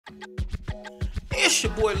It's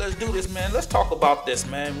your boy. Let's do this, man. Let's talk about this,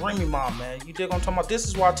 man. Remy mom, man. You dig what I'm talking about? This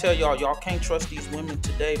is why I tell y'all can't trust these women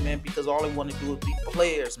today, man, because all they want to do is be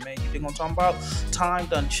players, man. You dig what I'm talking about? Time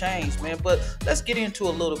done changed, man. But let's get into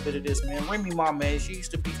a little bit of this, man. Remy mom, man, she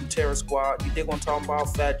used to be from Terror Squad. You dig what I'm talking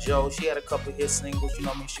about? Fat Joe. She had a couple hit singles, you know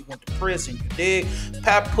what I mean? She went to prison. You dig?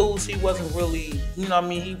 Papoose, he wasn't really, you know what I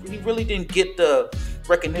mean? He really didn't get the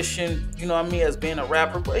recognition, you know what I mean, as being a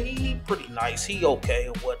rapper, but he pretty nice. He okay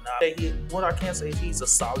and whatnot. What I can say is he's a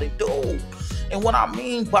solid dude. And what I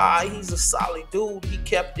mean by he's a solid dude, he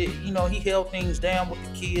kept it, you know, he held things down with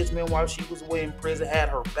the kids, man, while she was away in prison, had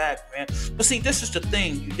her back, man. But see, this is the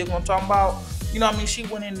thing, you dig what I'm talking about? You know what I mean? She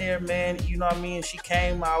went in there, man, you know what I mean? She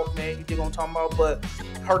came out, man, you dig what I'm talking about? But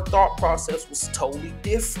her thought process was totally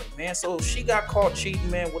different, man. So she got caught cheating,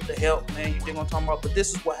 man, with the help, man, you dig what I'm talking about? But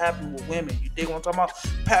this is what happened with women, you dig what I'm talking about?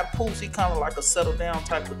 Papoose, he kind of like a settle down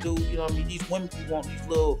type of dude, you know what I mean? These women who want these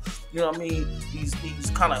little, you know what I mean, these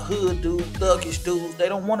kind of hood dudes, thuggish dudes, they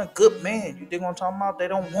don't want a good man, you dig what I'm talking about? They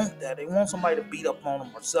don't want that. They want somebody to beat up on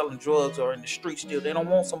them or selling drugs or in the street still. They don't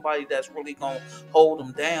want somebody that's really gonna hold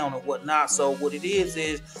them down and whatnot. So what it is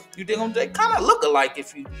you dig them, they kind of look alike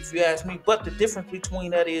if you ask me, but the difference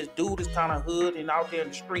between that is dude is kind of hood and out there in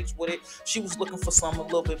the streets with it. She was looking for something a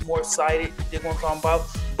little bit more excited, you dig what I'm talking about?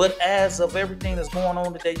 But as of everything that's going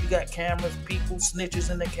on today, you got cameras, people,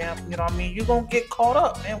 snitches in the camp, you know what I mean? You're gonna get caught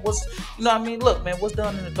up, man. You know what I mean? Look, man, what's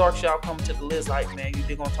done in the dark shall come to the light, man. You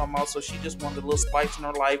dig what I'm talking about? So she just wanted a little spice in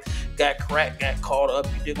her life, got cracked, got caught up,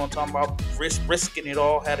 you dig what I'm talking about? Risking it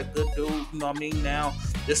all, had a good dude, you know what I mean? Now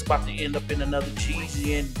this about to end up in another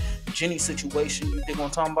Jeezy and Jenny situation, you dig what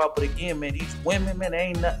I'm talking about? But again, man, these women, man, they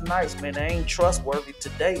ain't nothing nice, man. They ain't trustworthy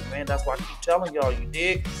today, man. That's why I keep telling y'all, you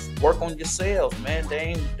dig? Work on yourselves, man.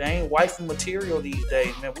 They ain't wifey material these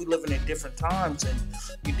days, man. We living in different times, and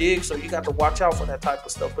you dig? So you got to watch out for that type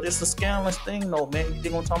of stuff. But it's a scandalous thing, though, man. You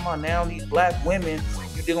dig what I'm talking about? Now these black women,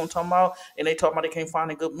 you dig what I'm talking about? And they talking about they can't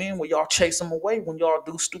find a good men. Well, y'all chase them away when y'all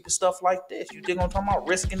do stupid stuff like this. You dig what I'm talking about?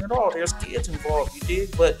 Risking it all. There's kids involved, you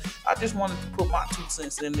dig? But I just wanted to put my 2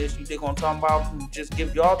 cents in this. You dig what I'm talking about? And just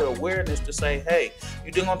give y'all the awareness to say, hey,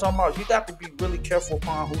 you dig what I'm talking about? You got to be really careful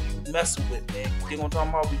upon who you messing with, man. You dig what I'm talking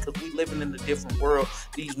about? Because we living in a different world.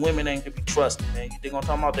 These women ain't to be trusted, man. You dig what I'm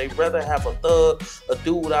talking about? They rather have a thug, a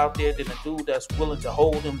dude out there than a dude that's willing to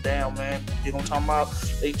hold them down, man. You dig what I'm talking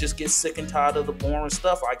about? They just get sick and tired of the boring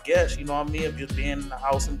stuff, I guess. You know what I mean? Of just being in the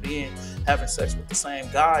house and having sex with the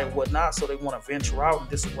same guy and whatnot. So they want to venture out, and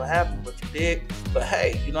this is what happened. But you dig? But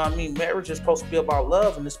hey, you know what I mean? Marriage is supposed to be about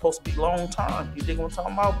love, and it's supposed to be long term. You dig what I'm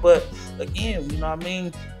talking about? But again, you know what I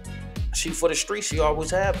mean? She for the streets, she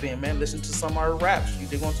always have been, man. Listen to some of her raps. You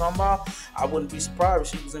dig what I'm talking about? I wouldn't be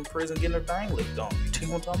surprised if she was in prison getting her thing licked on. You dig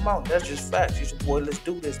what I'm talking about? That's just facts. You your boy, let's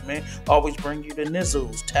do this, man. Always bring you the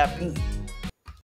nizzles. Tap in.